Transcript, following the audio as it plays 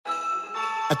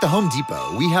At the Home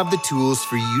Depot, we have the tools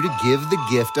for you to give the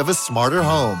gift of a smarter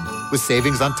home with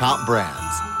savings on top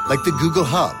brands, like the Google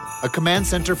Hub, a command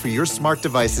center for your smart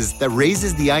devices that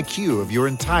raises the IQ of your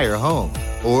entire home,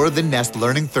 or the Nest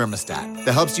Learning Thermostat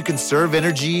that helps you conserve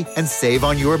energy and save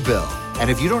on your bill. And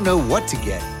if you don't know what to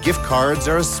get, gift cards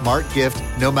are a smart gift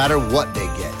no matter what they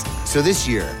get. So this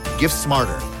year, gift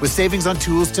smarter with savings on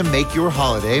tools to make your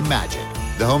holiday magic.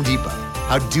 The Home Depot,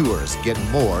 how doers get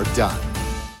more done.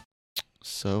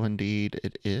 So indeed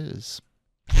it is.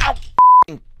 Ow!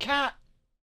 Cat!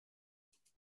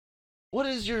 What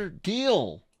is your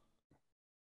deal?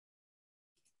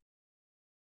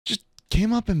 Just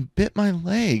came up and bit my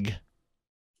leg.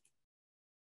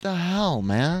 The hell,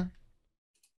 man?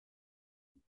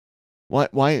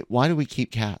 Why do we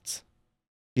keep cats?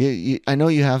 I know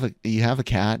you have a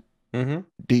cat. Mm-hmm.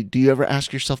 Do you ever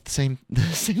ask yourself the same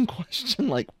question?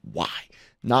 Like, why?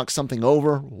 Knock something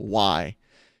over? Why?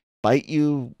 Bite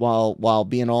you while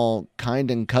being all kind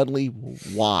and cuddly?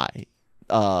 Why?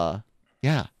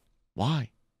 Yeah. Why?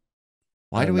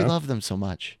 Why do we love them so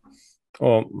much?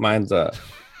 Well, mine's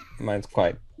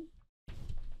quite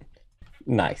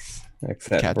nice,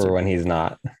 except for when he's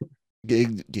not.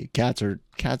 Cats are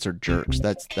jerks.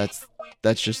 That's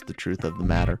just the truth of the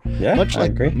matter. Yeah, I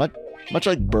agree. Much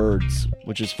like birds,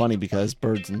 which is funny because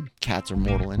birds and cats are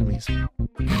mortal enemies.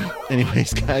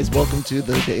 Anyways, guys, welcome to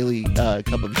the Daily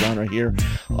Cup of Genre here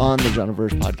on the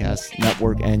Genreverse Podcast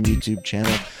Network and YouTube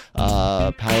channel,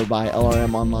 powered by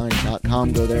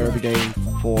LRMonline.com. Go there every day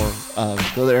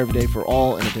for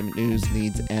all entertainment news,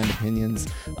 needs, and opinions.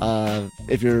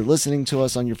 If you're listening to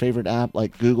us on your favorite app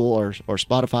like Google or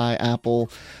Spotify,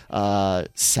 Apple,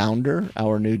 Sounder,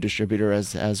 our new distributor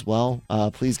as well,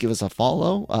 please give us a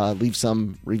follow. Leave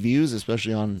some reviews,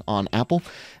 especially on Apple.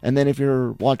 And then if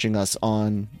you're watching us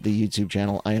on the YouTube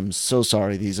channel, I am so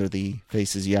sorry. These are the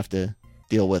faces you have to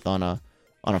deal with on a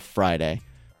Friday.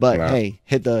 But wow. Hey,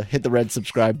 hit the red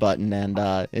subscribe button and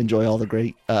enjoy all the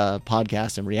great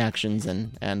podcasts and reactions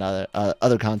and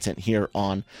other content here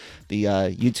on the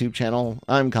YouTube channel.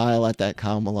 I'm Kyle at that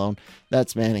Kyle Malone.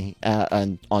 That's Manny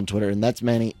on Twitter, and that's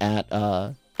Manny at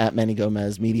Manny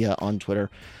Gomez Media on Twitter.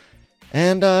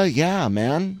 And yeah,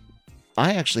 man,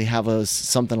 I actually have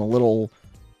something a little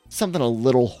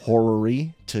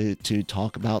horror-y to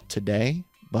talk about today.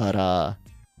 But how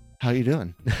you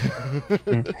doing?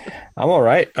 I'm all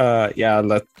right. Yeah,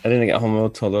 I didn't get home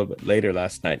until a little bit later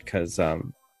last night because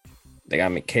they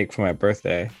got me cake for my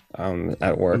birthday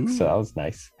at work. Ooh. So that was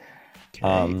nice.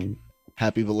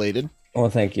 Happy belated. Well,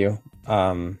 thank you.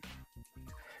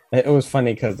 It was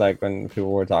funny because like when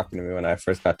people were talking to me when I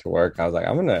first got to work, I was like,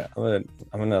 I'm gonna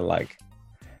like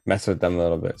mess with them a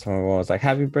little bit. So everyone was like,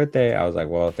 "Happy birthday!" I was like,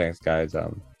 "Well, thanks, guys.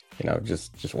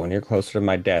 Just 1 year closer to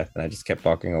my death," and I just kept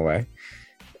walking away.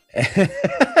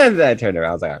 And then I turned around.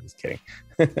 I was like, "I'm just kidding."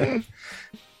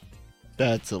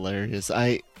 That's hilarious.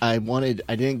 I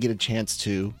didn't get a chance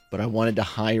to, but I wanted to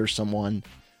hire someone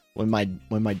when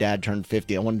my dad turned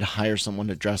 50. I wanted to hire someone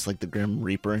to dress like the Grim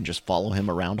Reaper and just follow him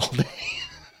around all day.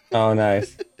 Oh,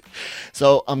 nice.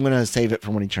 So I'm gonna save it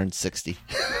for when he turns 60.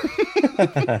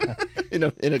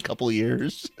 in a couple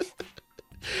years.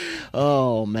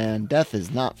 Oh man, death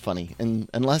is not funny,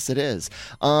 unless it is.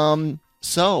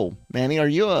 So Manny, are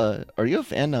you a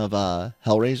fan of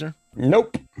Hellraiser?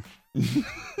 Nope.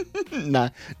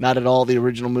 not at all. The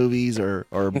original movies or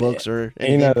books or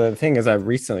anything? You know, the thing is, I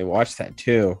recently watched that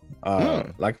too.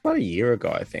 Like about a year ago,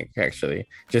 I think, actually,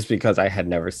 just because I had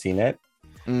never seen it.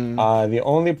 The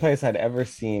only place I'd ever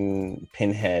seen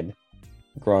Pinhead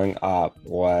growing up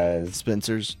was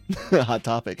Spencer's. Hot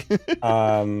Topic.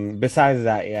 Besides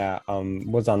that, yeah,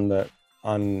 was on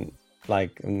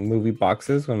like movie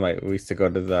boxes when we used to go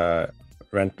to the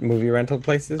movie rental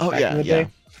places back in the day.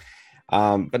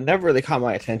 But never really caught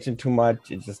my attention too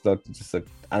much. It just looked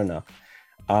I don't know.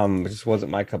 It just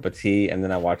wasn't my cup of tea. And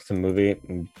then I watched the movie,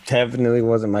 and definitely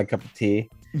wasn't my cup of tea.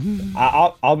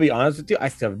 I'll be honest with you, I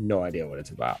still have no idea what it's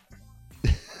about.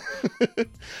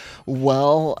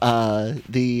 Well,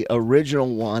 the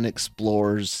original one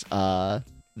explores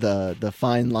the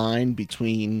fine line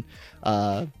between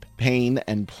pain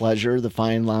and pleasure, the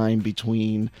fine line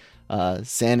between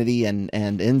sanity and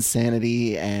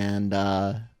insanity, and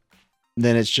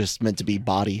then it's just meant to be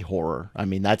body horror. I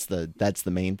mean, that's the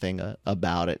main thing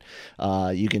about it.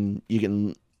 You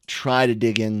can try to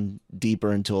dig in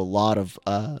deeper into a lot of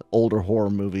older horror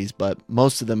movies, but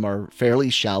most of them are fairly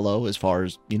shallow as far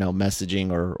as,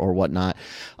 messaging or whatnot.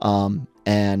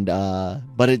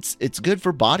 But it's good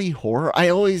for body horror. I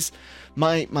always,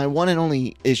 my one and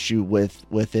only issue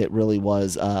with it really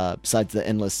was, besides the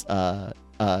endless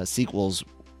sequels,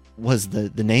 was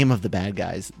the name of the bad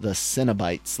guys, the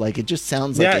Cinnabites. Like, it just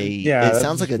sounds like it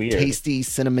sounds like a weird, tasty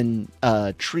cinnamon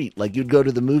treat. Like, you'd go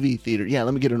to the movie theater. Yeah,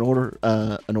 let me get an order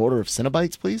of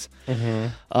Cinnabites, please.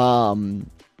 Mm-hmm.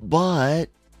 But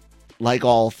like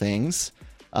all things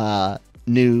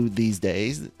new these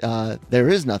days, there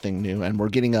is nothing new, and we're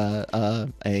getting a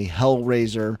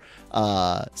Hellraiser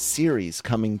series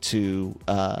coming to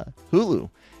Hulu,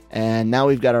 and now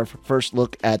we've got our first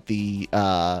look at the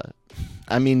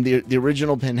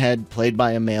original Pinhead played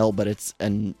by a male, but it's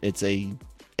a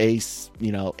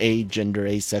agender,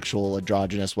 asexual,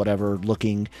 androgynous, whatever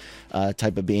looking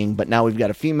type of being. But now we've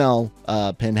got a female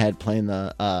Pinhead playing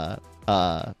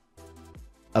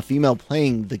a female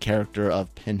playing the character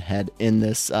of Pinhead in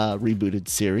this rebooted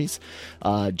series.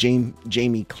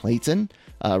 Jamie Clayton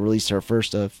released her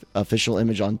first official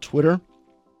image on Twitter,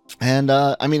 and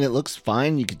it looks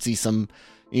fine. You could see some.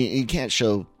 You can't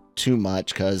show too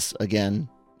much because, again,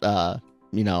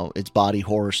 it's body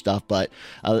horror stuff. But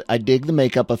I dig the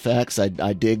makeup effects.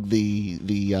 I dig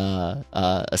the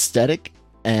aesthetic,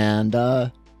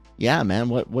 and yeah, man.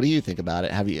 What do you think about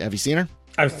it? Have you seen her?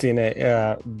 I've seen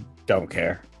it. Don't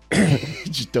care.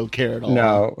 Just don't care at all.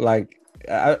 No,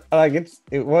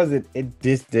 it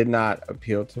just did not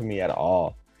appeal to me at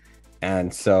all,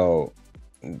 and so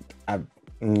I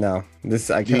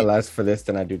care less for this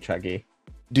than I do Chucky.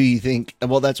 Do you think?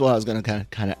 Well, that's what I was going to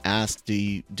kind of ask. Do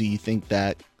you think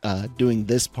that doing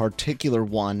this particular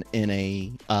one in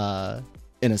a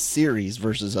series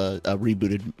versus a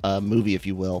rebooted movie, if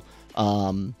you will,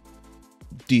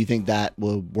 do you think that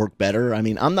will work better? I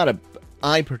mean,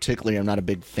 I particularly am not a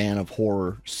big fan of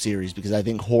horror series because I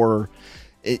think horror,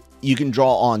 you can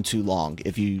draw on too long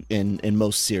if you in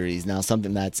most series. Now,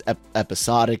 something that's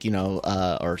episodic,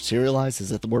 or serialized, is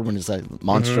that the word, when it's like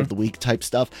monster of the week type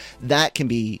stuff, that can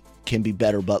be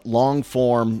better. But long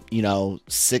form,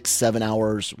 6-7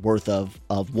 hours worth of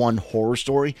one horror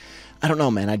story, I don't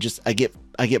know, man. I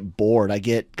get bored. I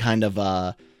get kind of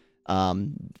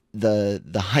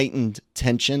the heightened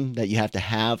tension that you have to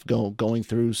have going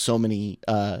through so many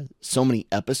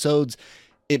episodes.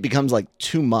 It becomes like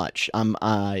too much.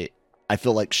 I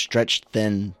feel like stretched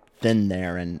thin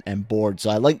there and bored. So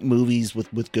I like movies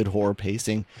with good horror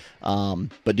pacing.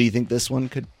 But do you think this one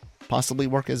could possibly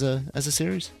work as a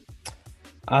series?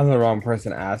 I'm the wrong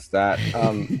person to ask that.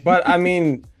 But I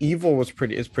mean, Evil is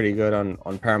pretty good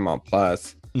on Paramount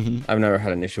Plus. Mm-hmm. I've never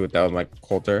had an issue with that with Mike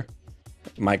Coulter.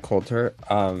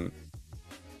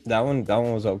 That one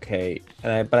was okay,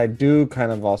 but I do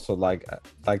kind of also like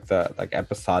the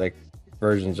episodic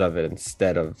versions of it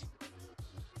instead of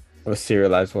a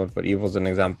serialized one. But Evil's an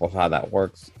example of how that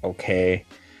works. Okay,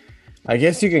 I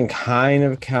guess you can kind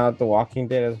of count The Walking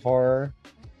Dead as horror,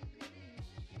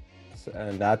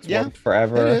 and that's worked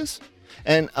forever. It is.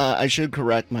 And I should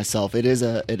correct myself. It is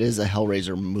a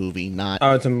Hellraiser movie, not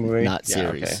it's a movie, not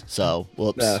series. Okay. So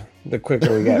whoops. The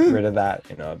quicker we get rid of that,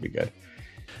 it'd be good.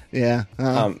 Yeah.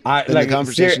 The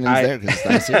conversation ends there because it's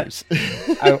not serious.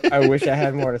 I wish I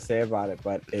had more to say about it,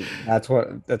 but that's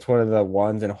one of the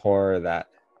ones in horror that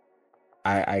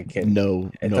I can.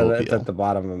 It's at the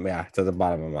bottom of it's at the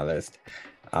bottom of my list.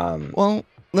 Well,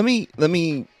 let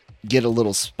me get a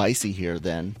little spicy here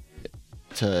then.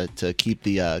 To keep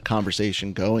the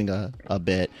conversation going a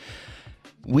bit,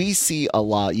 we see a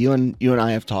lot. You and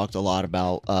I have talked a lot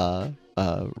about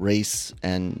race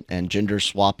and gender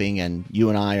swapping, and you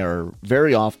and I are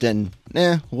very often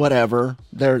whatever.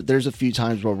 There's a few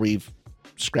times where we've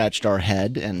scratched our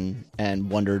head and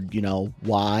wondered,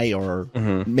 why, or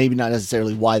maybe not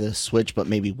necessarily why the switch, but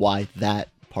maybe why that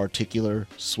particular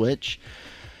switch.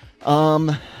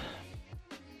 Do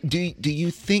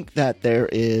you think that there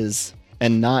is,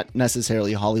 and not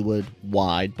necessarily Hollywood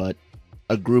wide, but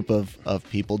a group of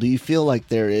people, do you feel like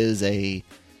there is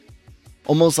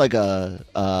almost like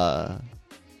a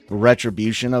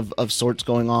retribution of sorts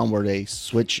going on, where they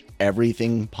switch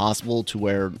everything possible to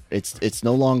where it's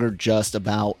no longer just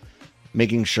about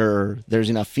making sure there's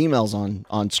enough females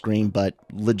on screen, but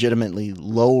legitimately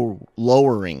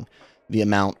lowering the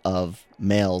amount of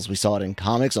males? We saw it in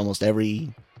comics. Almost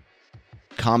every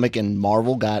comic in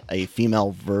Marvel got a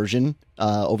female version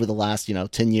over the last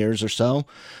 10 years or so.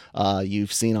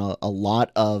 You've seen a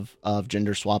lot of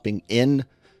gender swapping in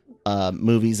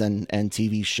movies and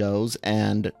TV shows,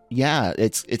 and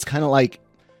it's kind of like,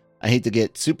 I hate to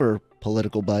get super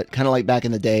political, but kind of like back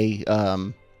in the day,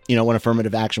 when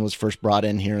affirmative action was first brought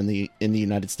in here in the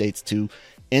United States to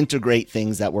integrate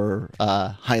things that were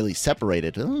highly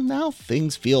separated. Now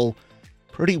things feel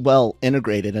pretty well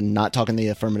integrated, and not talking the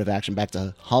affirmative action back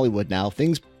to Hollywood now,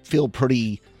 things feel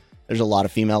pretty, there's a lot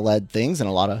of female-led things and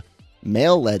a lot of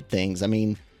male-led things. I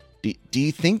mean, Do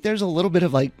you think there's a little bit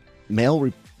of like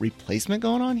male replacement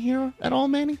going on here at all,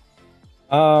 Manny?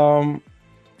 I'm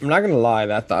not gonna lie,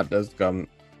 that thought does come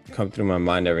through my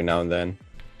mind every now and then.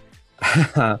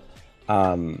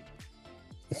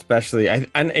 Especially,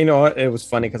 and you know what? It was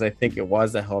funny because I think it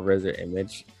was the Hellraiser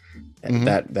image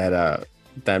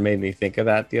that made me think of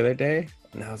that the other day,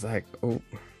 and I was like, oh.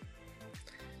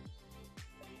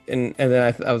 And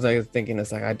then I was like thinking,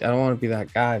 it's like I don't want to be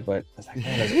that guy, but I was like,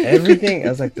 man, does everything? I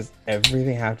was like, does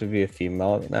everything have to be a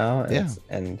female now?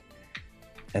 And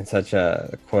and such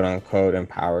a quote unquote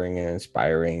empowering and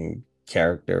inspiring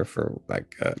character for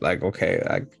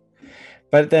okay,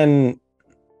 but then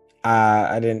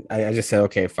I just said,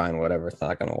 okay, fine, whatever. It's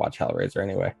not gonna watch Hellraiser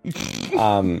anyway.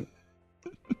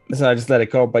 So I just let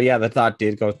it go. But yeah, the thought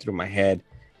did go through my head,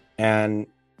 and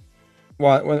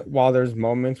while there's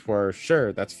moments where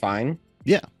sure, that's fine.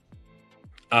 Yeah.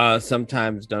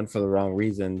 Sometimes done for the wrong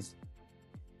reasons,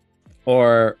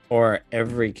 or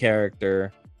every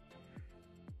character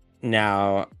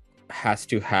now has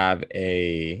to have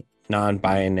a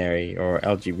non-binary or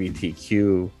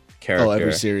LGBTQ character. Oh,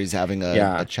 every series having a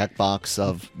checkbox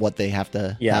of what they have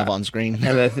to have on screen.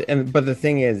 But the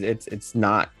thing is, it's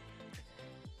not.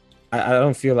 I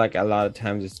don't feel like a lot of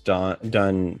times it's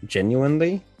done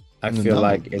genuinely. I feel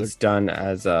like it's done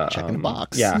as a checking a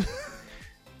box. Yeah.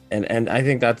 And I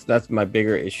think that's my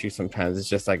bigger issue sometimes. It's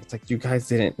just like, you guys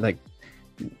didn't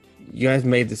you guys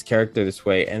made this character this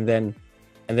way and then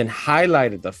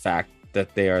highlighted the fact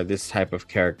that they are this type of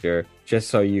character just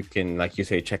so you can, like you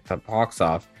say, check the box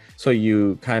off. So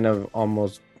you kind of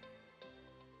almost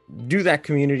do that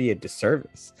community a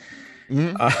disservice.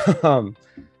 Mm-hmm.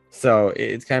 So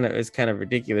it's kind of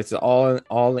ridiculous. It's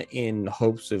all in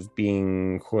hopes of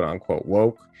being quote unquote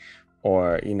woke,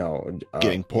 or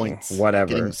getting points,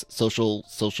 whatever, getting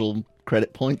social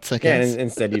credit points. I guess. Yeah, and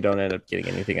instead you don't end up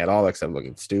getting anything at all except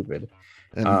looking stupid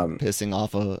and pissing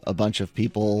off a bunch of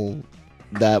people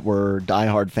that were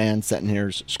diehard fans sitting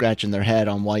here scratching their head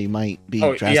on why you might be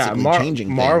drastically changing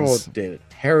things. Marvel did a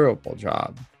terrible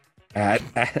job at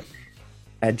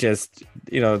just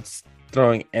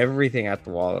throwing everything at the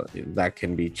wall that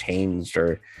can be changed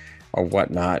or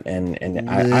whatnot, and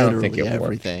I don't think it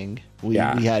everything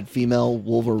worked. We had female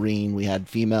Wolverine, we had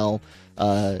female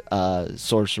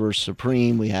Sorcerer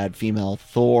Supreme, we had female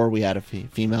Thor, we had a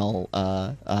female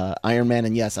Iron Man,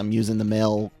 and yes, I'm using the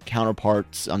male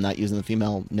counterparts, I'm not using the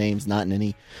female names, not in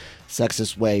any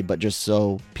sexist way, but just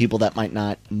so people that might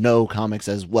not know comics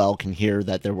as well can hear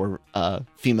that there were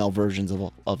female versions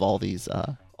of all these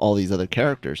other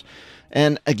characters.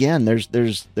 And again, there's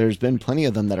been plenty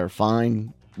of them that are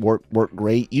fine, work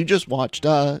great. You just watched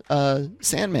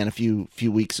Sandman a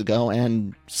few weeks ago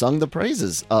and sung the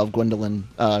praises of Gwendolyn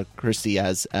Christie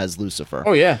as Lucifer.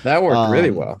 Oh yeah, that worked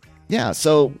really well. Yeah,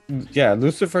 so yeah,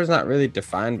 Lucifer's not really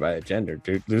defined by a gender,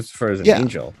 dude. Lucifer is an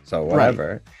angel, so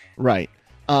whatever. Right.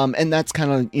 And that's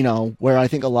kind of where I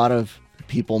think a lot of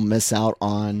people miss out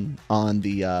on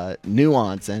the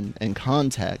nuance and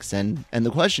context, and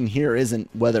the question here isn't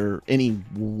whether any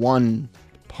one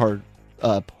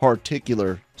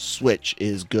particular switch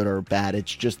is good or bad.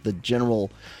 It's just the general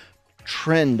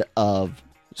trend of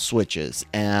switches.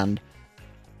 And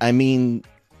I mean,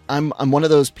 I'm one of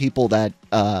those people that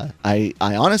I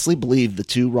honestly believe the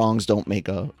two wrongs don't make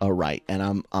a right.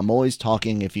 And I'm always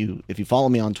talking, if you follow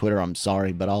me on Twitter, I'm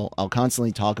sorry, but I'll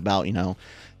constantly talk about,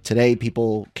 today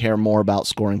people care more about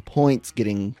scoring points,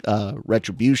 getting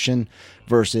retribution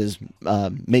versus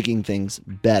making things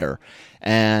better.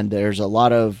 And there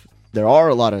are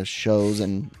a lot of shows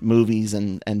and movies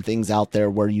and things out there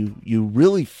where you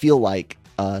really feel like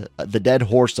the dead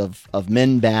horse of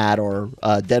men bad, or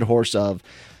dead horse of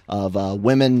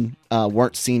women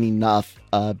weren't seen enough,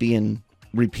 being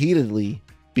repeatedly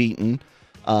beaten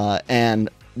and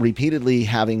repeatedly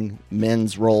having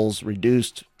men's roles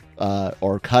reduced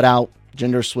or cut out,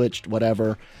 gender switched,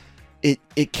 whatever.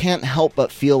 It can't help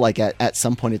but feel like at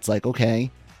some point it's like,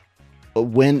 okay,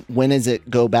 when does it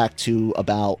go back to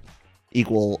about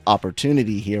equal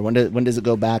opportunity here? When does it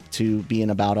go back to being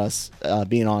about us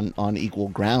being on equal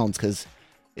grounds? Because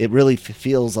it really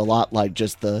feels a lot like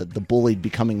just the bullied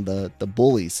becoming the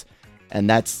bullies, and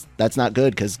that's not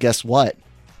good. Because guess what?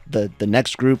 The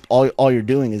next group, all you're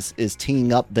doing is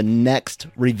teeing up the next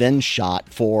revenge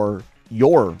shot for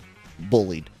your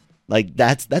bullied. Like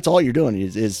that's all you're doing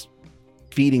is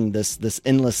feeding this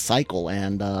endless cycle,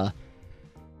 and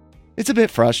it's a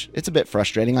bit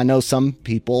frustrating. I know some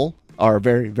people are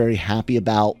very, very happy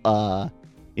about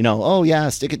oh yeah,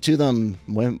 stick it to them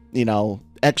when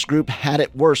X group had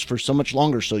it worse for so much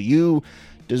longer, so you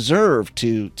deserve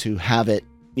to have it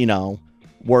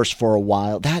worse for a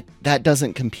while. That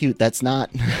doesn't compute. That's not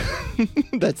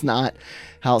that's not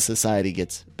how society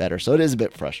gets better. So it is a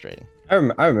bit frustrating. I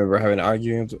remember having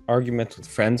arguments with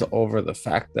friends over the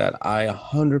fact that I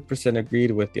 100%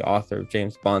 agreed with the author of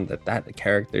James Bond that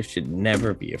character should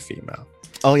never be a female.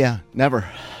 Oh yeah, never.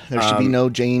 There should be no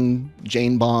Jane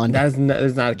Bond. That's not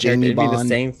a character. Jamie It'd Bond. be the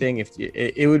same thing if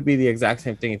it would be the exact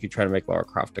same thing if you try to make Lara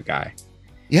Croft a guy.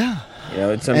 Yeah, you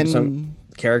know, some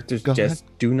characters just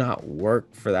do not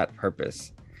work for that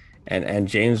purpose. And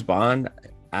James Bond,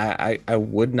 I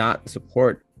would not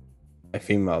support a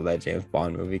female-led James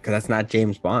Bond movie because that's not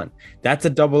James Bond. That's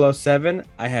a 007.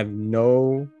 I have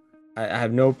no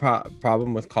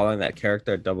problem with calling that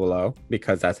character 00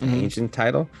 because that's an ancient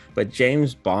title. But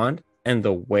James Bond and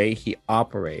the way he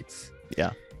operates,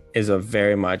 is a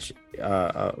very much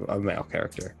a male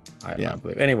character. I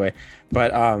believe. Anyway,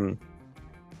 but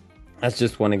that's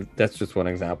just one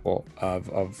example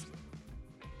of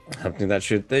something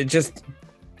that they just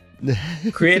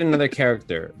create another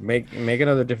character, make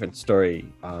another different story.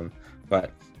 But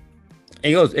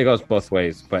it goes both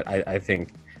ways. But I think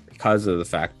because of the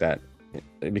fact that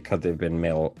because they've been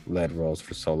male-led roles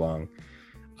for so long,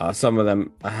 some of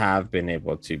them have been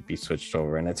able to be switched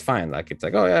over, and it's fine. Like it's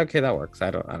like, oh yeah, okay, that works.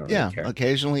 I don't really care.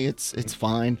 Occasionally it's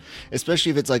fine, especially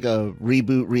if it's like a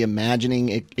reboot,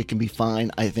 reimagining. It can be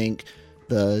fine. I think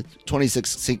the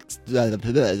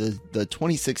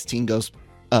 2016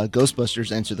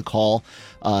 Ghostbusters Answer the Call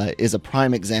is a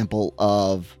prime example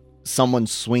of someone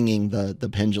swinging the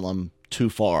pendulum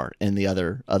too far in the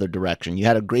other direction. You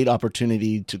had a great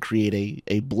opportunity to create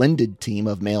a blended team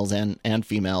of males and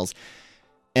females,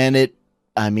 and you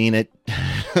guys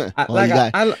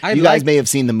may have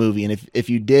seen the movie, and if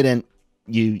you didn't,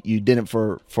 you didn't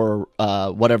for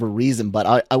whatever reason.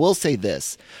 But I will say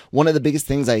this: one of the biggest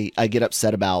things I get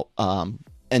upset about, and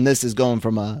this is going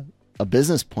from a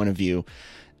business point of view,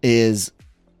 is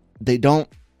they don't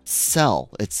sell.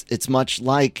 It's much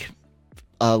like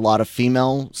a lot of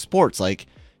female sports, like,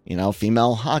 you know,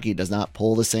 female hockey does not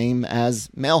pull the same as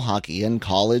male hockey in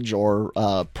college or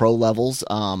pro levels,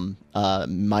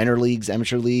 minor leagues,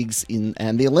 amateur leagues,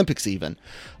 and the Olympics even.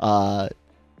 No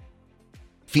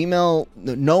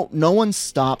one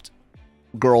stopped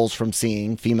females from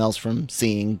seeing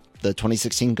the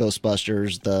 2016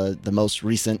 Ghostbusters, the most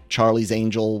recent Charlie's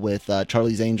Angels with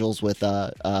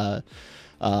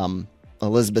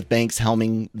Elizabeth Banks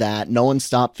helming that. No one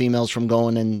stopped females from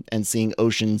going and seeing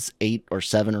Ocean's 8 or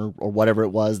 7 or whatever it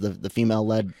was, the female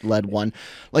led one.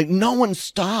 Like no one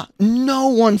stops, and no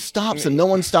one stops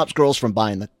girls from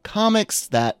buying the comics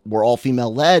that were all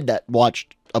female led, that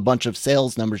watched a bunch of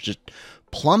sales numbers just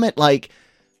plummet. Like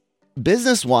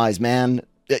business wise, man,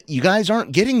 you guys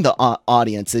aren't getting the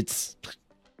audience. It's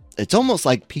almost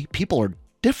like people are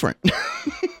different.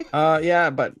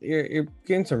 Yeah, but you're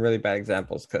getting some really bad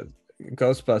examples because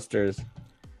Ghostbusters,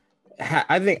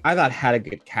 I thought had a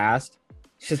good cast.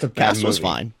 It's just a bad cast movie. Was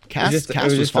fine. Cast was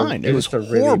fine. It was a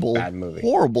horrible, really bad movie.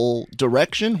 Horrible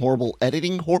direction, horrible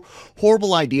editing,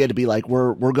 horrible idea to be like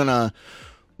we're gonna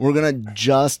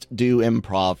just do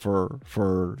improv for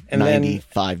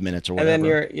 95 minutes or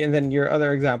whatever. And then your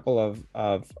other example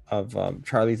of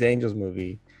Charlie's Angels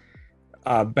movie,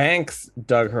 Banks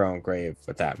dug her own grave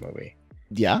with that movie.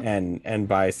 Yeah, and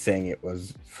by saying it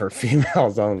was for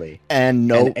females only,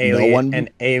 and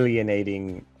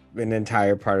alienating an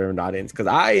entire part of an audience. Because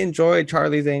I enjoyed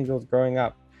Charlie's Angels growing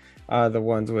up, the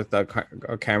ones with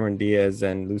Cameron Diaz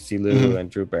and Lucy Liu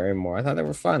and Drew Barrymore. I thought they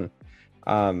were fun.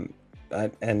 And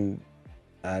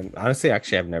honestly,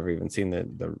 actually, I've never even seen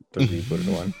the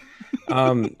rebooted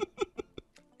one.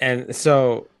 And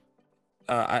so,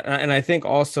 and I think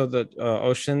also that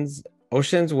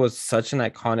Oceans was such an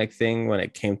iconic thing when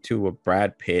it came to a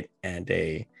Brad Pitt and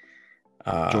a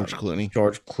George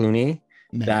Clooney.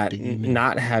 Matt Damon.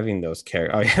 Not having those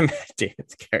characters. Oh yeah, Matt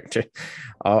Damon's character.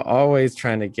 Always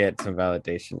trying to get some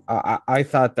validation. I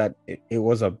thought that it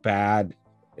was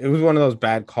one of those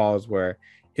bad calls where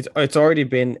it's already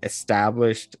been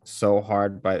established so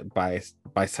hard by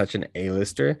such an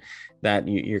A-lister that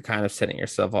you're kind of setting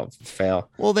yourself up to fail.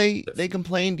 Well, they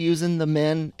complained using the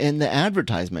men in the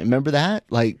advertisement. Remember that?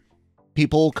 Like,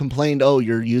 people complained, oh,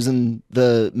 you're using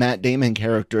the Matt Damon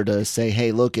character to say,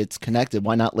 hey, look, it's connected.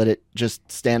 Why not let it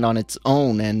just stand on its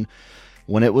own? And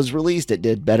when it was released, it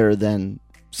did better than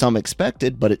some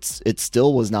expected, but it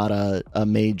still was not a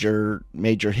major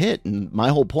hit. And my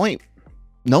whole point,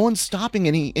 no one's stopping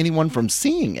anyone from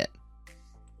seeing it.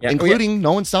 Yeah, including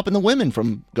no one stopping the women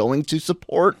from going to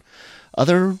support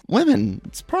other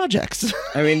women's projects.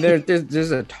 I mean,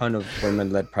 there's a ton of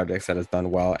women-led projects that has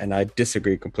done well, and I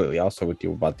disagree completely also with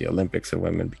you about the Olympics and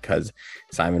women, because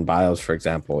Simone Biles, for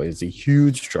example, is a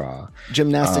huge draw.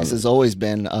 Gymnastics has always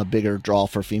been a bigger draw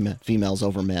for females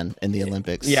over men in the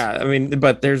Olympics. Yeah, I mean,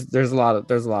 but there's a lot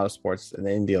of sports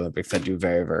in the Olympics that do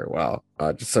very, very well.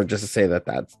 Just to say that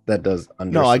does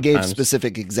under. No, I gave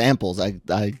specific examples.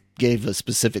 I gave a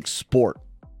specific sport,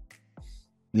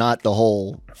 not the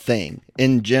whole thing.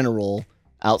 In general,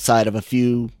 outside of a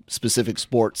few specific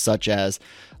sports, such as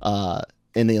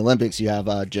in the Olympics, you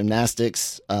have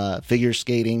gymnastics, figure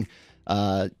skating.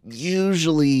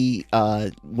 Usually,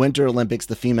 Winter Olympics,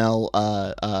 the female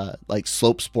like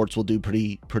slope sports will do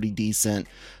pretty decent.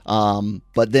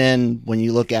 But then when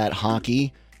you look at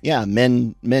hockey, yeah,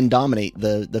 men dominate.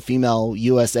 The female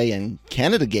USA and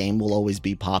Canada game will always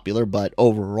be popular, but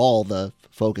overall the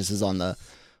focus is on the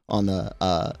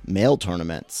male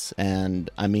tournaments.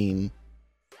 And I mean,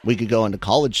 we could go into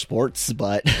college sports,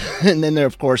 but and then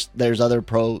there's other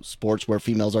pro sports where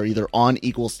females are either on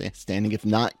equal standing, if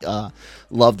not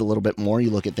loved a little bit more.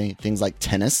 You look at things like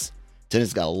tennis.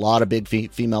 Tennis got a lot of big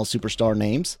female superstar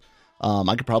names.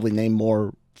 I could probably name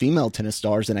more female tennis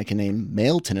stars than I can name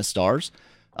male tennis stars.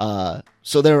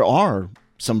 So there are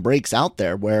some breaks out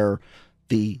there where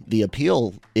the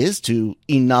appeal is to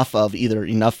either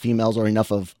enough females or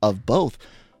enough of both.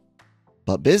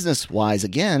 But business wise,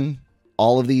 again,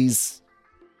 all of these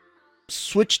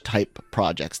Switch type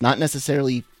projects, not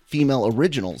necessarily female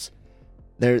originals,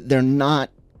 they're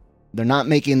not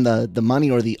making the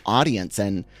money or the audience,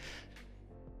 and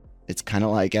it's kind of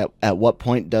like at what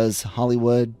point does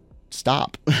Hollywood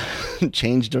stop,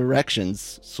 change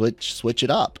directions, switch it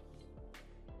up?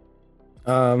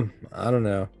 I don't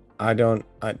know. I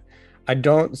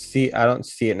don't see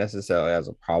it necessarily as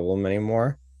a problem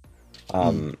anymore.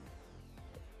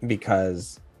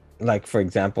 Because, like, for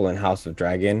example, in House of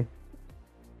Dragon,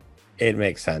 it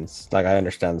makes sense. Like, I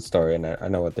understand the story and I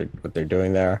know what they're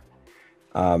doing there.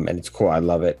 And it's cool. I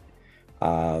love it.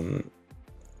 I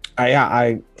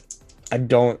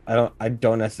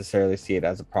don't necessarily see it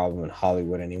as a problem in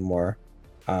Hollywood anymore.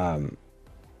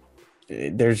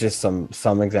 There's just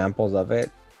some examples of it,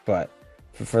 but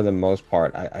for the most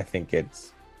part, I think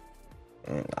it's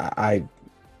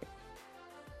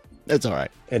it's all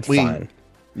right. It's fine.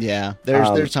 Yeah,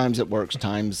 there's times it works,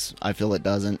 times I feel it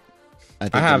doesn't. I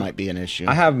think there might be an issue.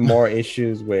 I have more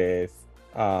issues with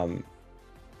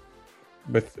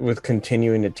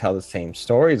continuing to tell the same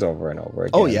stories over and over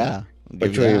again. Oh yeah,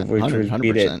 which would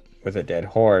beat it with a dead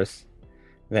horse,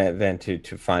 than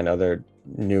to find other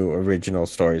new original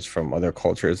stories from other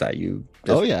cultures that you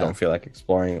just don't feel like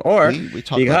exploring, or we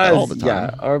talk about that all the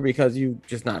time. or because you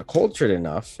just not cultured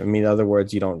enough. I mean, in other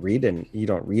words, you don't read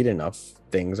enough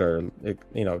things, or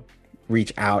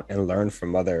reach out and learn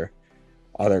from other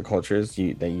cultures.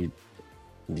 You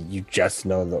just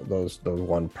know those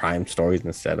one prime stories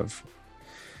instead of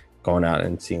going out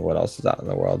and seeing what else is out in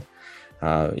the world.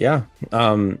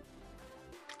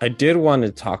 I did want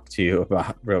to talk to you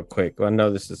about real quick. I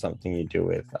know this is something you do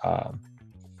with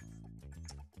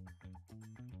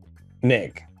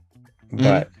Nick,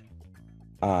 but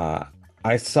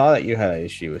I saw that you had an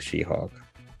issue with She-Hulk.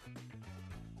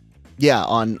 Yeah,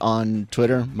 on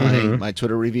Twitter, my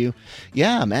Twitter review.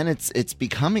 Yeah, man, it's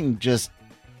becoming just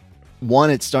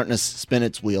one. It's starting to spin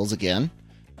its wheels again.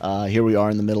 Here we are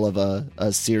in the middle of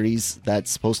a series that's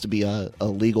supposed to be a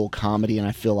legal comedy, and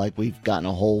I feel like we've gotten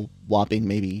a whole whopping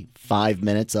maybe 5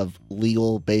 minutes of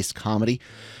legal-based comedy.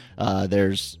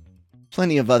 There's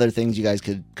plenty of other things you guys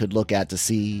could look at to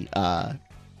see how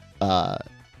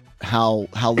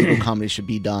legal comedy should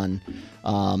be done.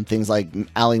 Things like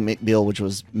Ally McBeal, which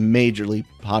was majorly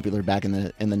popular back in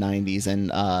the 90s, and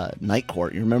Night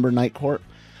Court. You remember Night Court?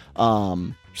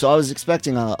 So I was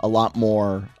expecting a lot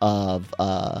more of,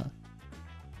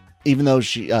 even though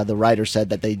the writer said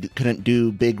that they couldn't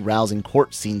do big rousing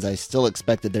court scenes, I still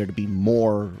expected there to be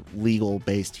more legal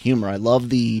based humor. I love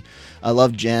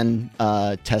Jen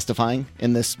testifying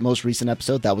in this most recent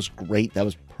episode. That was great. That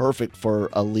was perfect for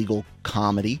a legal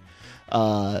comedy.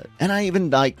 And I even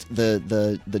liked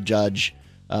the judge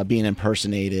being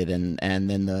impersonated, and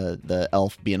then the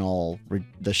elf being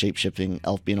the shape-shifting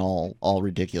elf being all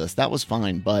ridiculous. That was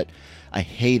fine, but I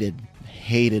hated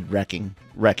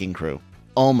Wrecking Crew.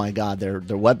 Oh my god, their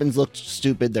weapons looked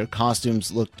stupid, their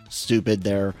costumes looked stupid,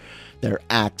 their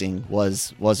acting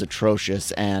was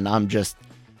atrocious, and I'm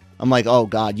like, oh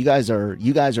god, you guys are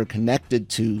connected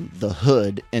to the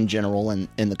Hood in general in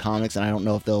the comics, and I don't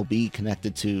know if they'll be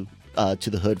connected to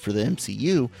the Hood for the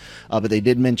MCU, but they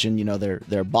did mention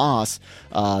their boss.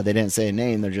 They didn't say a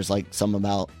name. They're just like something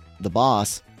about the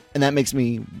boss, and that makes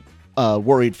me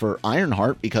worried for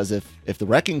Ironheart, because if the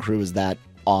Wrecking Crew is that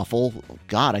awful,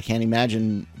 God, I can't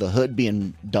imagine the Hood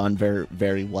being done very,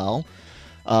 very well.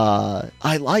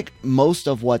 I like most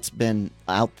of what's been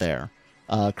out there.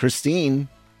 Christine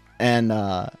and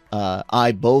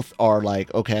I both are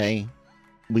like, okay,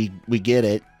 we get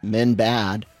it, men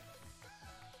bad.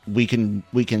 We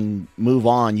can move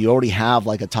on. You already have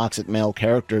like a toxic male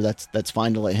character. That's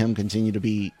fine to let him continue to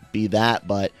be that.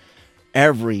 But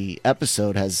every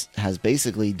episode has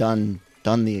basically done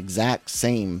the exact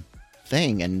same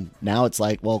thing, and now it's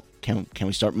like, well, can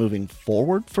we start moving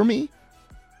forward for me?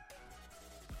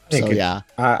 Yeah,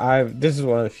 this is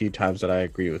one of the few times that I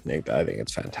agree with Nick that I think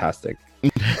it's fantastic,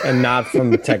 and not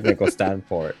from the technical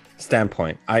standpoint.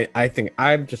 I think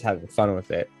I'm just having fun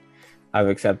with it. I've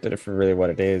accepted it for really what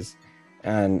it is,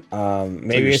 and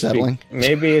maybe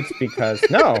it's because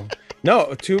no,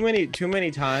 too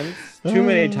many times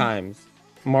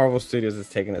Marvel Studios has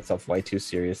taken itself way too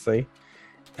seriously,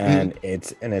 and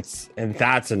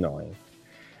that's annoying.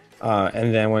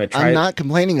 And then when I'm not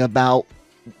complaining about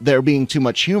there being too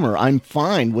much humor. I'm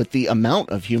fine with the amount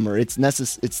of humor. It's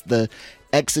the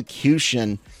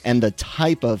execution and the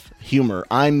type of humor.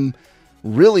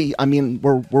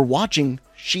 We're watching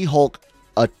She-Hulk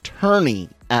attorney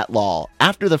at law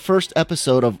after the first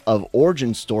episode of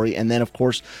Origin Story, and then of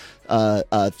course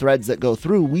threads that go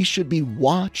through. We should be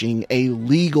watching a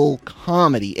legal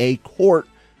comedy, a court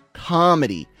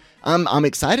comedy. I'm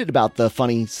excited about the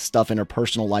funny stuff in her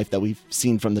personal life that we've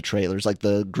seen from the trailers, like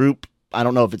the group. I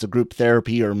don't know if it's a group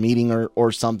therapy or meeting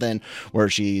or something, where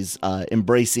she's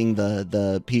embracing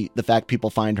the fact people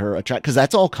find her attractive, because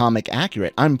that's all comic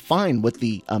accurate. I'm fine with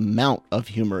the amount of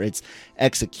humor. It's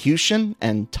execution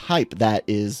and type that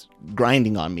is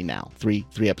grinding on me now. Three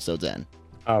episodes in.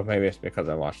 Oh, maybe it's because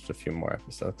I watched a few more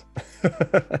episodes.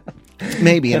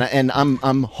 Maybe, and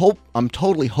I'm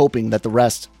totally hoping that the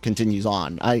rest continues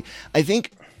on. I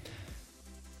think.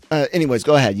 Anyways,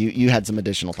 go ahead. You had some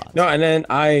additional thoughts. No, and then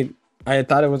I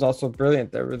thought it was also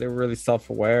brilliant. They were really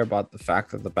self-aware about the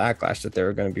fact of the backlash that they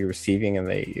were going to be receiving, and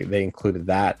they included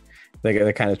that.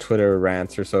 The kind of Twitter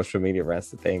rants or social media rants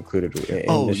that they included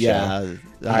in the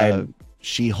show.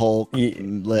 She-Hulk,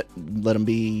 let them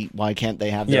be. Why can't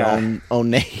they have their own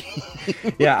name?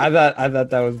 Yeah, I thought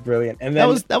that was brilliant, and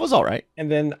then that was all right.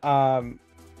 And then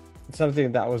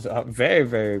something that was very,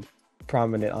 very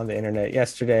prominent on the internet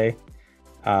yesterday,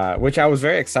 which I was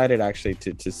very excited actually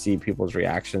to see people's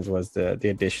reactions, was the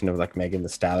addition of like Megan Thee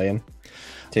Stallion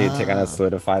to kind of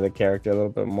solidify the character a little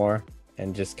bit more,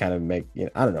 and just kind of make,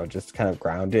 I don't know, just kind of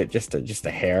ground it just a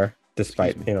hair,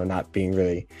 despite not being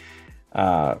really.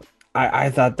 I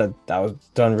thought that was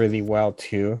done really well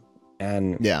too,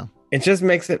 and yeah, it just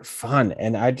makes it fun.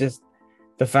 And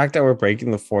the fact that we're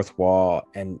breaking the fourth wall,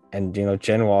 and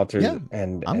Jen Walters,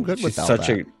 and I'm good with she's such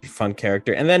a fun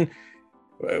character. And then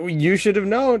you should have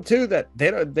known too that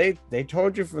they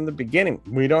told you from the beginning,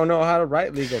 we don't know how to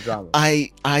write legal drama.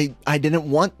 I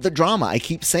didn't want the drama. I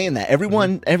keep saying that.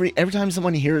 Everyone, every time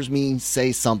someone hears me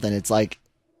say something, it's like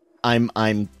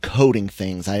I'm coding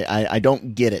things. I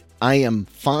don't get it. I am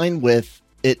fine with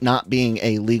it not being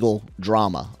a legal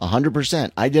drama,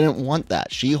 100%. I didn't want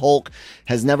that. She-Hulk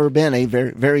has never been a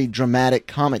very, very dramatic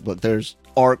comic book. There's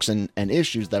arcs and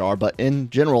issues that are, but in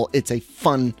general, it's a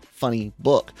funny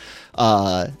book.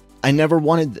 I never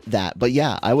wanted that, but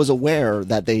yeah, I was aware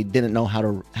that they didn't know how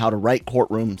to write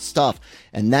courtroom stuff,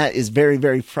 and that is very,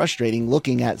 very frustrating.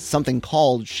 Looking at something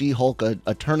called She-Hulk,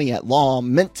 Attorney at Law,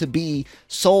 meant to be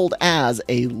sold as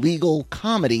a legal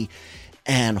comedy,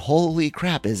 and holy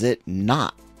crap, is it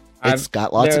not? It's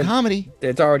got lots of comedy.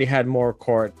 It's already had more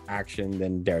court action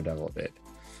than Daredevil did.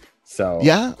 So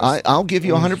yeah, I'll give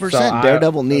you 100%. So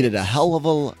Daredevil needed a hell of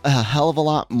a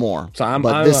lot more.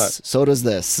 So so does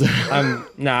this.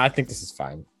 I think this is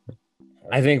fine.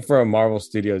 I think for Marvel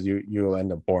Studios, you will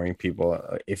end up boring people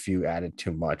if you added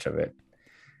too much of it.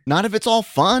 Not if it's all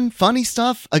funny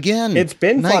stuff. Again, it's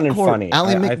been fun and funny.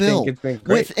 Ally McBeal, I think it's been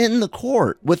great. Within the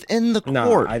court.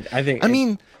 No, I think. I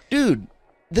mean, dude,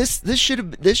 this should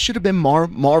have been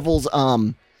Marvel's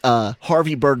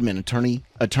Harvey Birdman, attorney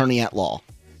at law.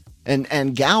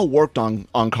 And Gal worked on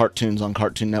cartoons on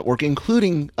Cartoon Network,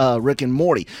 including Rick and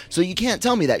Morty. So you can't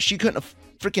tell me that she couldn't have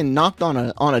freaking knocked on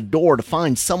a door to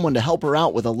find someone to help her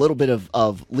out with a little bit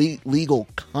of legal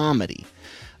comedy.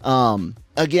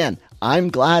 Again, I'm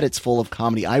glad it's full of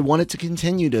comedy. I want it to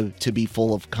continue to be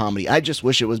full of comedy. I just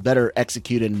wish it was better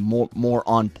executed, more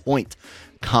on point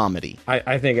comedy.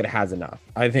 I think it has enough.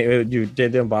 I think you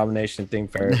did the Abomination thing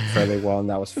fairly well, and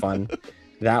that was fun.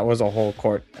 That was a whole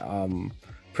court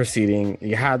proceeding.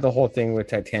 You had the whole thing with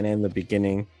Titania in the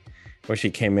beginning. where she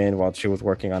came in while she was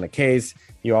working on a case.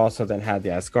 You also then had the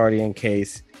Asgardian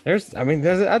case. I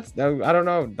don't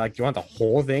know. Like, you want the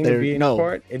whole thing to be in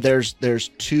court? There's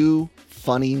 2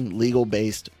 funny legal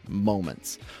based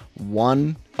moments.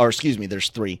 There's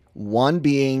 3. One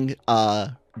being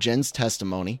Jen's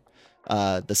testimony.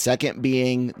 The second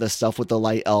being the stuff with the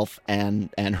light elf and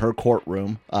her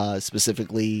courtroom,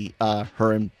 specifically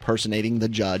her impersonating the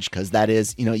judge, because that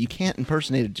is, you can't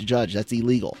impersonate a judge. That's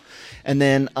illegal. And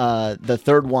then the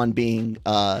third one being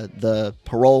the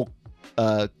parole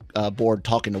board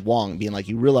talking to Wong, being like,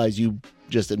 you realize you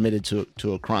just admitted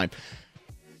to a crime.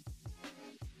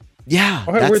 Yeah,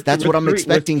 that's what I'm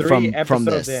expecting from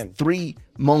this. In. 3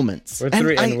 moments.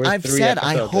 I've said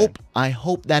I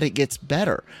hope that it gets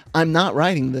better. I'm not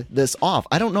writing this off.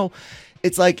 I don't know.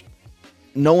 It's like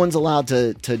no one's allowed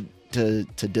to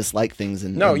dislike things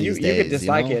in these days, you could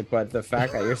dislike it, but the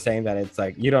fact that you're saying that it's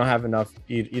like you don't have enough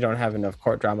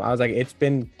court drama. I was like,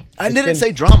 I didn't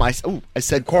say drama. I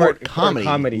said court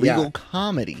comedy, legal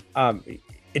comedy.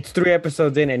 It's 3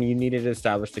 episodes in, and you needed to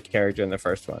establish the character in the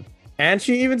first one. And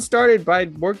she even started by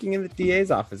working in the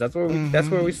DA's office. That's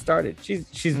where we started.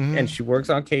 She's and she works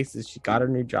on cases. She got her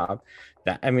new job.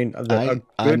 I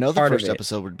know the first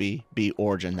episode would be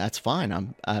origin. That's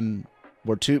fine.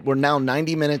 We're now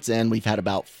 90 minutes in. We've had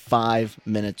about 5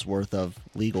 minutes worth of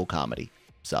legal comedy.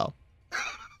 So,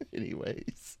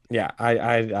 anyways, yeah,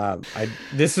 I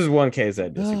this is one case I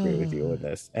disagree with you with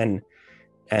this. And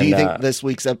do you think this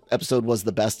week's episode was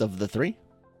the best of the 3?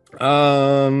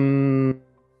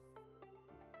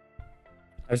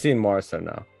 I've seen more, so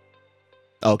no.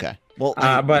 Okay. Well,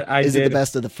 is it the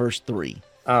best of the first 3?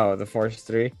 Oh, the first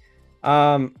 3.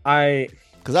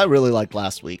 Because I really liked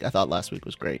last week. I thought last week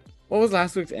was great. What was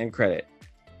last week's end credit?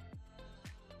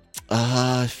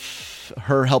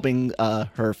 Her helping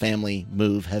her family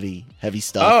move heavy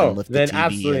stuff. Oh, and lift then the TV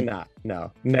absolutely not.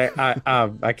 No,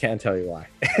 I can't tell you why.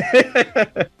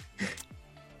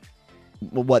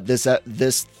 What this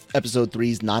episode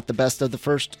 3 is not the best of the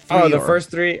first 3? Oh, the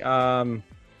first 3.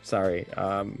 Sorry.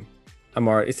 I'm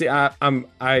already. See, I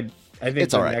think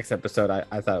it's the next episode.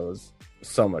 I thought it was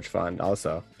so much fun.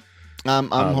 Also, I'm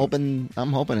hoping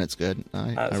it's good.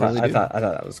 I really do. I thought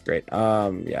that was great.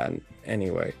 Yeah.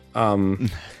 Anyway,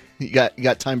 you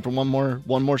got time for one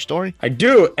more story? I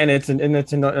do, and it's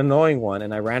an annoying one,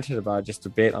 and I ranted about it just a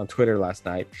bit on Twitter last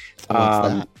night. What's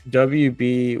that?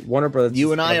 WB Warner Brothers.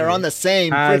 You and I are on the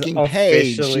same freaking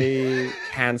page. Officially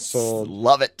canceled.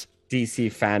 Love it. DC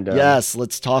Fandome. Yes,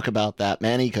 let's talk about that,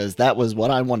 Manny, because that was what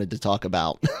I wanted to talk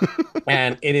about.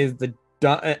 And it is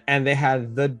and they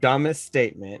had the dumbest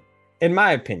statement, in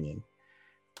my opinion,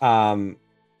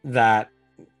 that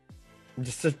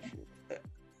just DC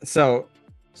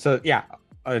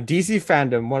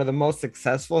Fandome, one of the most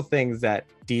successful things that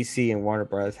DC and Warner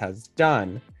Bros. Has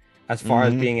done as far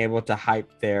as being able to hype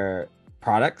their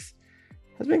products,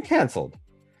 has been canceled.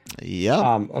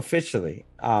 Yeah. Officially.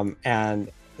 And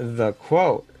the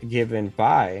quote given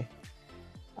by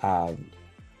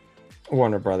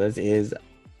Warner Brothers is,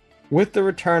 with the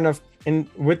return of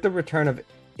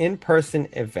in-person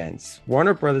events,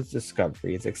 Warner Brothers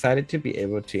Discovery is excited to be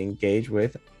able to engage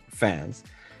with fans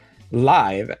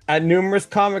live at numerous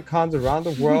Comic Cons around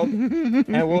the world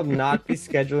and will not be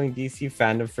scheduling DC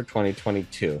Fandom for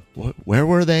 2022. Where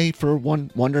were they for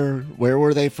Wonder? Where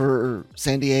were they for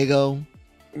San Diego?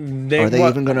 Are they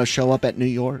even going to show up at New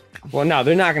York? Well, no,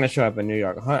 they're not going to show up in New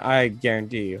York. I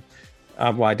guarantee you.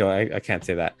 Well, I can't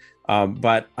say that.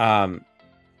 But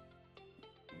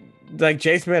like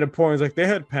Jason made a point. It's like they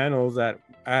had panels at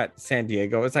San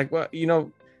Diego. It's like, well,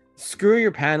 screw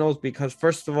your panels, because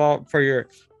first of all, for your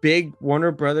big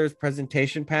Warner Brothers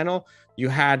presentation panel, you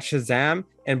had Shazam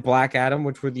and Black Adam,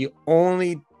 which were the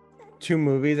only 2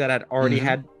 movies that had already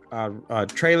had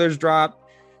trailers dropped.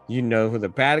 You know who the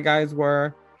bad guys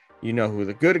were. You know who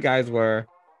the good guys were.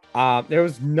 There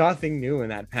was nothing new in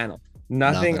that panel.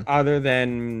 Nothing other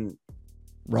than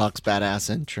Rock's badass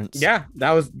entrance. Yeah,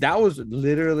 that was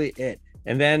literally it.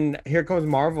 And then here comes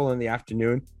Marvel in the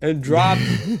afternoon and dropped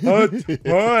a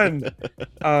ton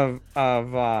of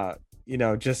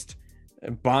just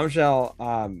bombshell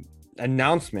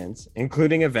announcements,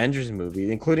 including Avengers movies,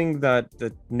 including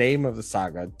the name of the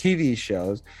saga, TV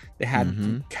shows. They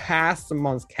had cast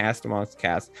amongst cast.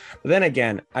 But then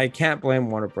again, I can't blame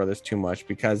Warner Brothers too much,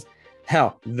 because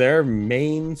hell, their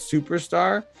main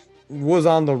superstar was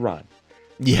on the run.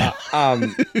 Yeah.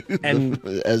 And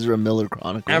Ezra Miller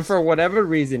Chronicles. And for whatever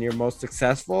reason, your most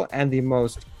successful and the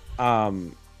most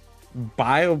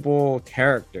viable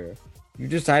character, you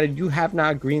decided you have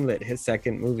not greenlit his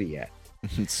second movie yet.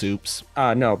 Soups.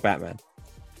 No, Batman.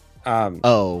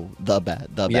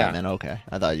 The Yeah. Batman. Okay,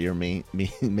 I thought you were me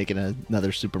making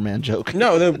another Superman joke.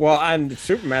 No, and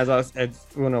Superman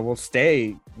will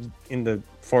stay in the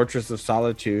Fortress of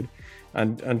Solitude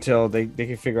until they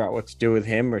can figure out what to do with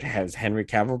him. Or has Henry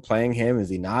Cavill playing him? Is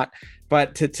he not?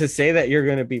 But to say that you're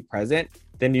going to be present,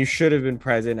 then you should have been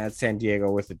present at San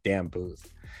Diego with a damn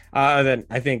booth. Then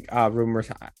I think rumors,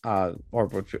 or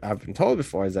what I've been told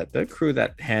before, is that the crew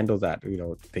that handled that,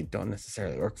 they don't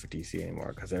necessarily work for DC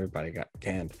anymore because everybody got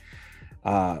canned.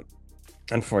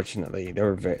 Unfortunately,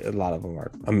 there were a lot of them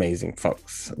are amazing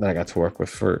folks that I got to work with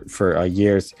for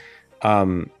years.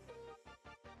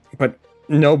 But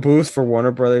no booth for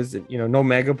Warner Brothers, no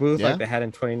mega booth like they had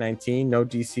in 2019, no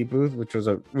DC booth, which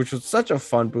was such a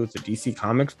fun booth, the DC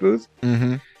Comics booth.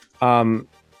 Mm-hmm.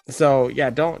 So yeah,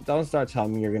 don't start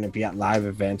telling me you're going to be at live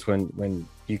events when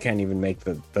you can't even make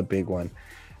the big one.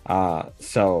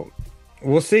 So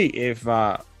we'll see if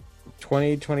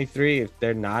 2023, if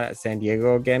they're not at San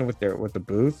Diego again with the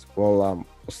booth, we'll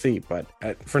see. But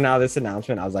for now, this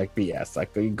announcement, I was like, BS,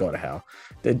 like you go to hell.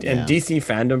 And DC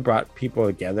Fandome brought people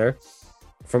together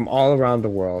from all around the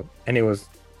world, and it was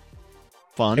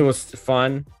fun. It was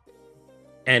fun,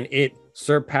 and it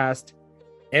surpassed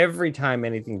every time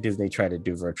anything Disney tried to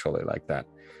do virtually like that.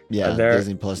 Yeah,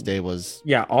 Disney Plus Day was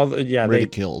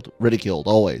ridiculed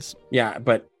always. Yeah,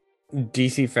 but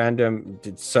DC Fandome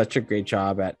did such a great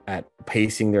job at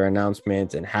pacing their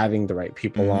announcements and having the right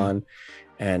people on,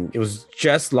 and it was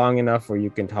just long enough where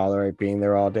you can tolerate being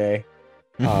there all day,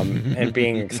 and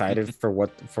being excited for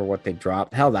what they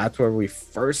dropped. Hell, that's where we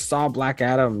first saw Black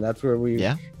Adam. That's where we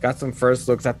got some first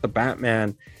looks at the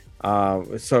Batman.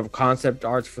 Sort of concept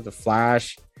arts for the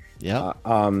Flash,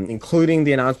 including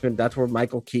the announcement that's where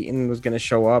Michael Keaton was going to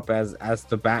show up as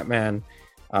the Batman.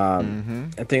 I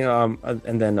think,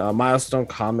 and then Milestone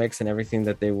Comics and everything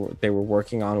that they were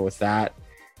working on with that.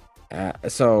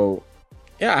 So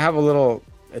yeah, I have a little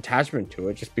attachment to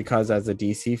it just because as a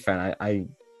DC fan, I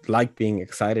like being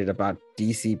excited about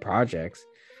DC projects,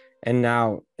 and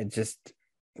now it just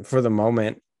for the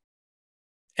moment.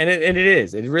 And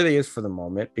it really is for the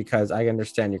moment, because I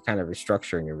understand you're kind of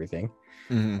restructuring everything.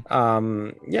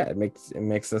 It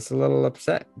makes us a little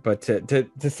upset. But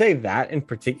to say that in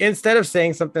particular, instead of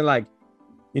saying something like,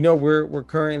 we're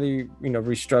currently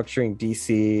restructuring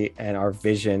DC and our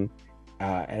vision,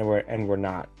 and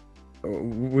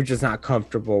we're just not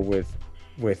comfortable with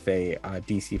a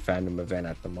DC Fandome event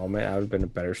at the moment. That would have been a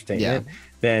better statement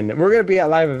than we're gonna be at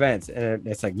live events, and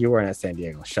it's like, you weren't at San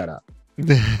Diego. Shut up.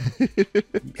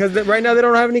 Because right now they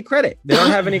don't have any credit. They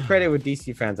don't have any credit with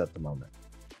DC fans at the moment.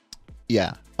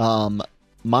 Yeah.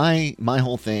 My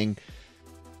whole thing,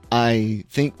 I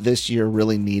think this year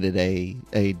really needed a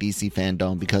DC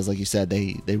Fandome, because like you said,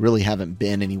 they really haven't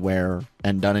been anywhere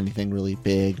and done anything really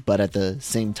big. But at the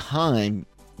same time,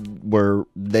 where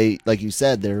they, like you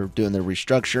said, they're doing their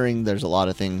restructuring. There's a lot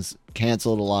of things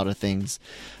canceled, a lot of things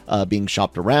being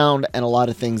shopped around, and a lot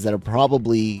of things that are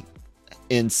probably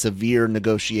in severe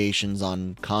negotiations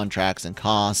on contracts and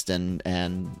cost and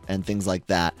things like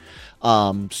that.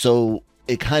 So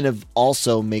it kind of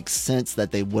also makes sense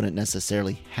that they wouldn't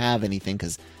necessarily have anything,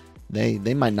 because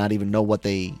they might not even know what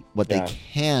they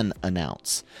can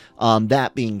announce.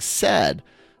 That being said,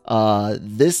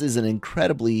 this is an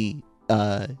incredibly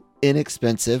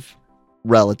inexpensive,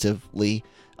 relatively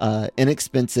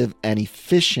inexpensive and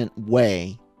efficient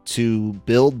way to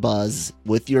build buzz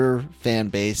with your fan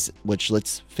base, which,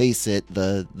 let's face it,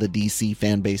 the DC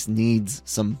fan base needs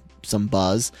some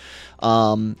buzz,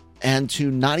 and to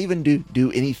not even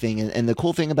do anything. And the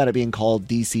cool thing about it being called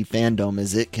DC Fandome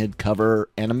is it can cover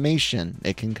animation,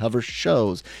 it can cover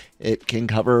shows, it can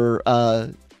cover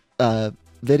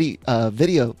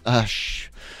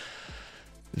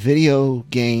video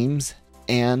games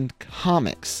and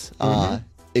comics.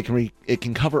 It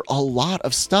can cover a lot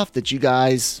of stuff that you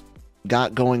guys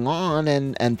got going on,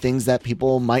 and things that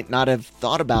people might not have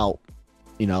thought about,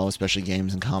 especially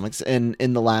games and comics in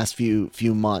the last few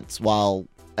months, while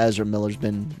Ezra Miller's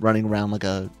been running around like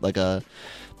a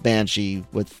banshee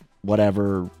with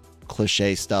whatever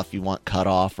cliche stuff you want cut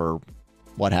off or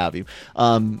what have you.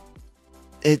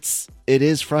 It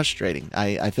is frustrating.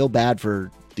 I feel bad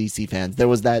for DC fans. There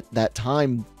was that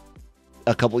time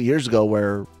a couple years ago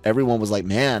where everyone was like,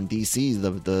 man, DC,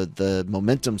 the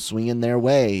momentum swinging their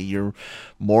way. You're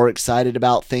more excited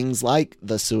about things like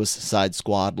the Suicide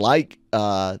Squad, like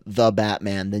the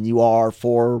Batman, than you are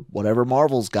for whatever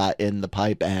Marvel's got in the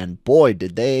pipe. And boy,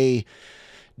 did the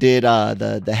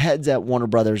heads at Warner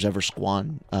Brothers ever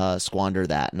squander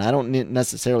that. And I don't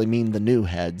necessarily mean the new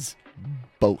heads,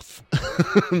 both,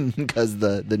 because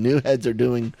the new heads are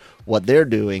doing what they're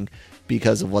doing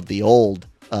because of what the old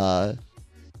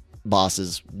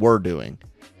bosses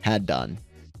had done.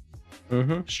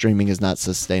 Mm-hmm. Streaming is not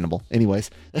sustainable. Anyways.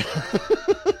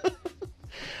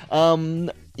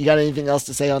 You got anything else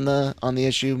to say on the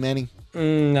issue, Manny?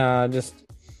 No,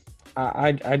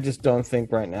 I just don't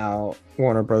think right now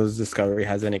Warner Bros. Discovery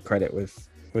has any credit with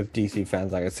DC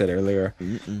fans, like I said earlier.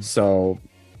 Mm-mm. So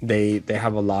they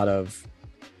have a lot of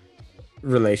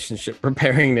relationship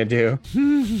repairing to do,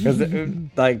 because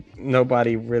like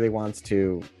nobody really wants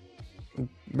to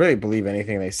really believe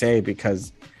anything they say,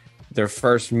 because their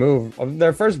first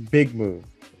big move,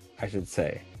 I should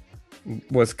say,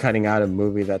 was cutting out a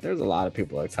movie that there's a lot of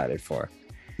people excited for.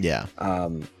 Yeah.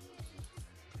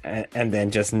 And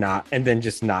then just not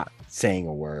saying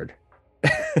a word.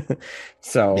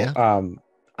 So yeah.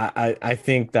 I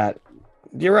think that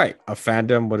you're right. A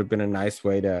fandom would have been a nice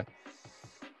way to,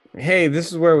 hey,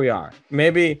 this is where we are.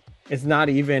 Maybe it's not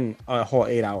even a whole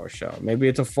 8-hour show. Maybe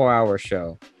it's a 4-hour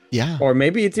show. Yeah. Or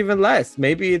maybe it's even less.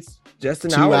 Maybe it's just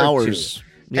an 2 hour hours. Or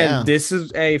 2. Yeah. And this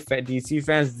is DC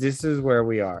fans. This is where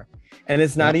we are. And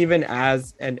it's not even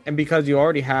as, and because you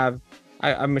already have,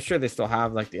 I'm sure they still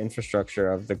have like the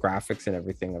infrastructure of the graphics and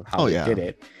everything of how they did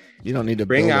it. You don't need to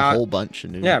bring out a whole bunch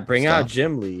of new bring stuff. out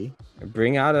Jim Lee,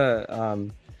 bring out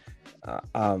The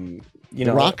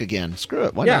Rock again. Screw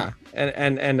it. Why not?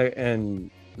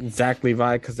 And Zach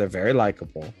Levi, because they're very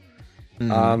likable.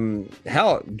 Mm-hmm.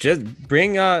 Hell, just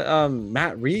bring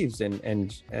Matt Reeves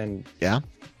and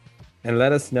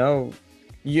let us know.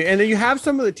 And then you have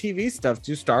some of the TV stuff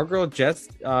too. Stargirl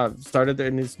just started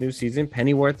in this new season.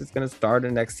 Pennyworth is going to start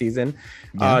in next season.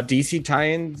 DC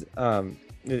tie-ins,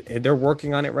 they're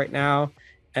working on it right now,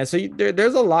 and so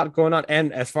there's a lot going on.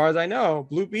 And as far as I know,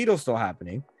 Blue Beetle's still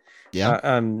happening.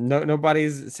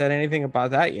 Nobody's said anything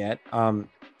about that yet.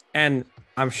 And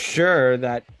I'm sure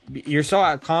that you're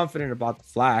so confident about the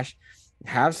Flash.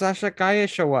 Have Sasha Calle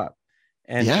show up.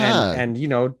 And you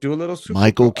know, do a little super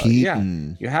Michael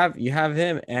Keaton. You have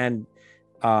him, and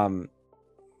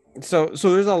so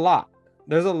there's a lot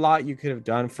you could have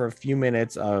done for a few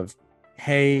minutes of,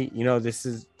 hey, you know, this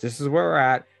is where we're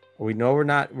at. We know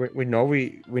we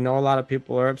know a lot of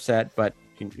people are upset, but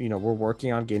you know, we're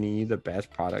working on getting you the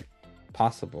best product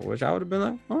possible, which I would have been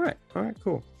like, all right,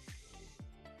 cool.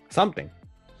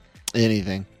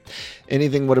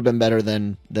 Anything would have been better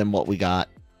than what we got.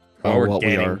 Or what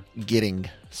we are getting.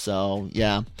 So,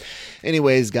 yeah.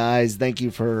 Anyways, guys, thank you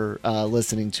for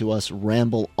listening to us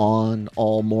ramble on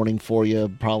all morning for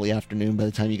you, probably afternoon by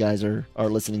the time you guys are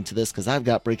listening to this, because I've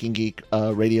got Breaking Geek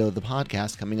Radio, the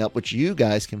podcast, coming up, which you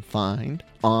guys can find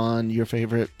on your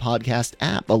favorite podcast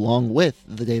app, along with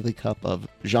the Daily Cup of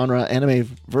Genre Anime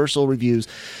Versal Reviews,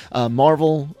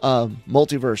 Marvel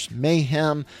Multiverse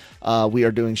Mayhem. We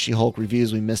are doing She-Hulk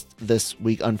reviews. We missed this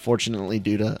week, unfortunately,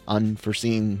 due to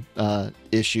unforeseen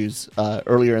issues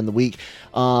earlier in the week.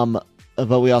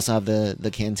 But we also have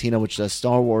the Cantina, which does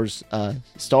Star Wars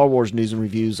news and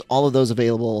reviews. All of those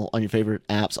available on your favorite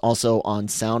apps. Also on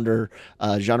Sounder,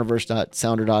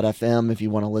 genreverse.sounder.fm if you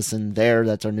want to listen there.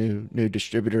 That's our new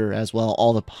distributor as well.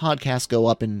 All the podcasts go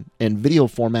up in video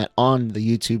format on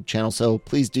the YouTube channel, so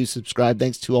please do subscribe.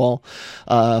 Thanks to all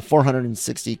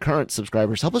 460 current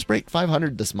subscribers. Help us break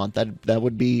 500 this month. That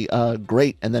would be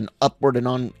great, and then upward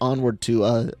and onward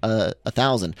to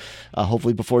 1,000.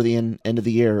 Hopefully before the end of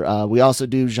the year. We also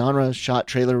do genre shot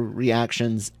trailer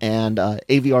reactions and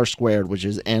AVR Squared, which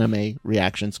is anime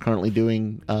reactions. Currently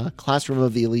doing Classroom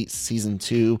of the Elite Season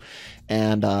 2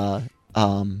 and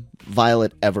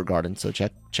Violet Evergarden. So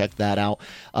check that out.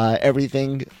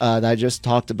 Everything that I just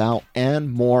talked about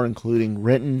and more, including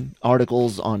written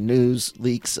articles on news,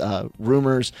 leaks,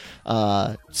 rumors,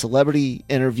 celebrity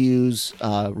interviews,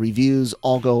 reviews,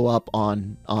 all go up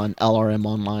on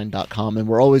lrmonline.com. And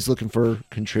we're always looking for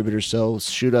contributors, so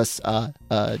shoot us a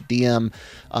DM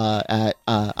at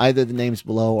either the names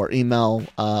below or email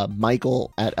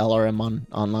Michael at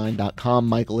lrmonline.com.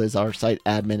 Michael is our site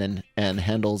admin and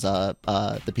handles the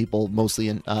people mostly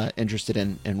interested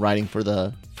in writing for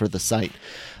the site.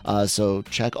 So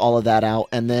check all of that out.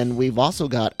 And then we've also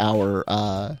got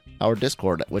our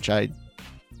Discord, which I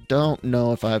don't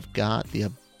know if I've got the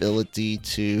ability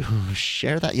to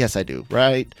share that. Yes, I do.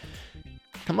 Right?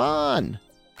 Come on.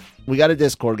 We got a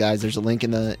Discord, guys. There's a link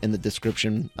in the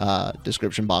description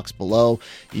box below.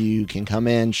 You can come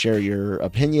in, share your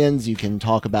opinions. You can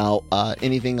talk about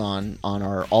anything on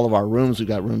all of our rooms. We've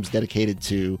got rooms dedicated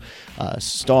to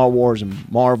Star Wars and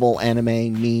Marvel,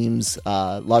 anime, memes.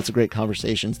 Lots of great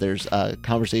conversations. There's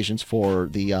conversations for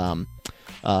the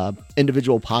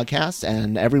individual podcasts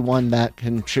and everyone that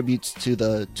contributes to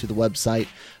the website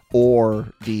or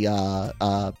the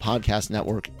podcast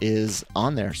network is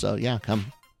on there. So yeah, come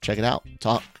check it out.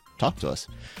 Talk to us.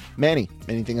 Manny,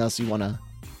 anything else you want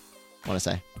to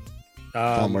say?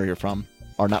 Tell them where you're from.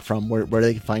 Or not from, where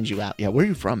they can find you out. Yeah, where are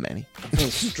you from, Manny? From the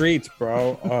streets,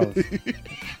 bro.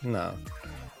 No.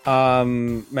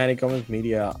 Manny Gomez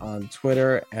Media on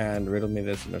Twitter and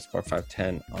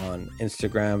riddlemethis_510 on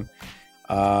Instagram.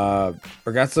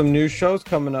 We got some new shows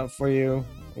coming up for you.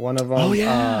 One of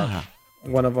them,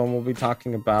 one of them will be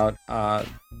talking about, a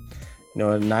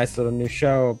nice little new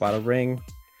show about a ring.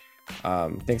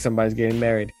 Think somebody's getting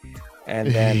married, and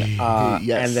then,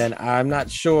 yes. And then I'm not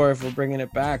sure if we're bringing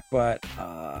it back, but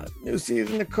new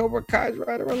season of Cobra Kai is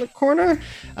right around the corner.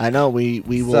 I know we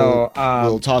will. So,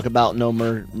 we'll talk about No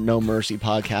Mercy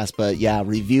podcast, but yeah,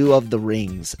 review of the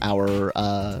Rings, our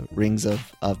Rings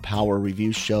of Power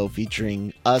review show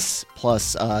featuring us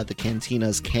plus the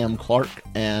Cantina's Cam Clark,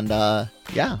 and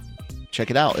yeah,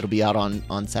 check it out. It'll be out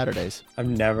on Saturdays. I've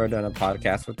never done a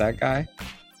podcast with that guy,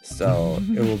 so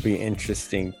it will be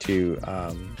interesting to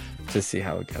see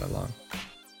how we get along.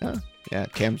 Yeah,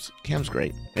 Cam's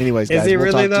great. Anyways, guys, is he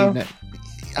really though?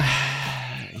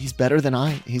 He's better than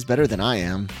I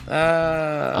am.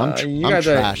 I'm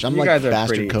trash. I'm like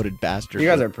bastard coated bastard. You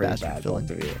guys are pretty bad, both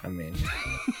of you. I mean,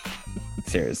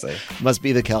 seriously, must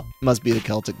be the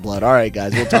Celtic blood. All right,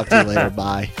 guys, we'll talk to you later.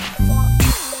 Bye.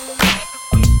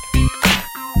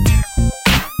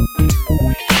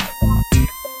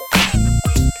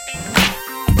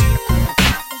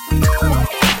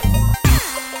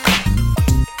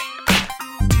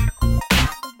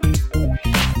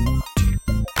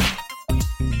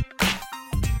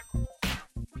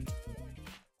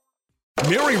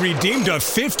 Mary redeemed a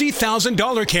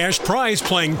 $50,000 cash prize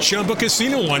playing Chumba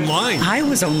Casino online. I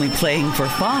was only playing for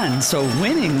fun, so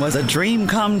winning was a dream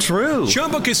come true.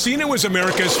 Chumba Casino is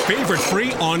America's favorite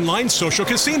free online social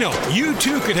casino. You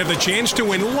too could have the chance to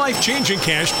win life-changing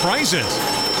cash prizes.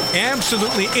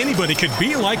 Absolutely anybody could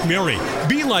be like Mary.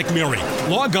 Be like Mary.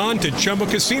 Log on to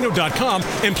ChumbaCasino.com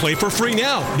and play for free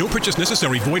now. No purchase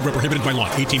necessary. Void where prohibited by law.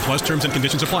 18+ terms and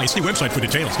conditions apply. See website for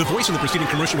details. The voice in the preceding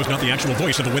commercial was not the actual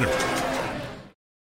voice of the winner.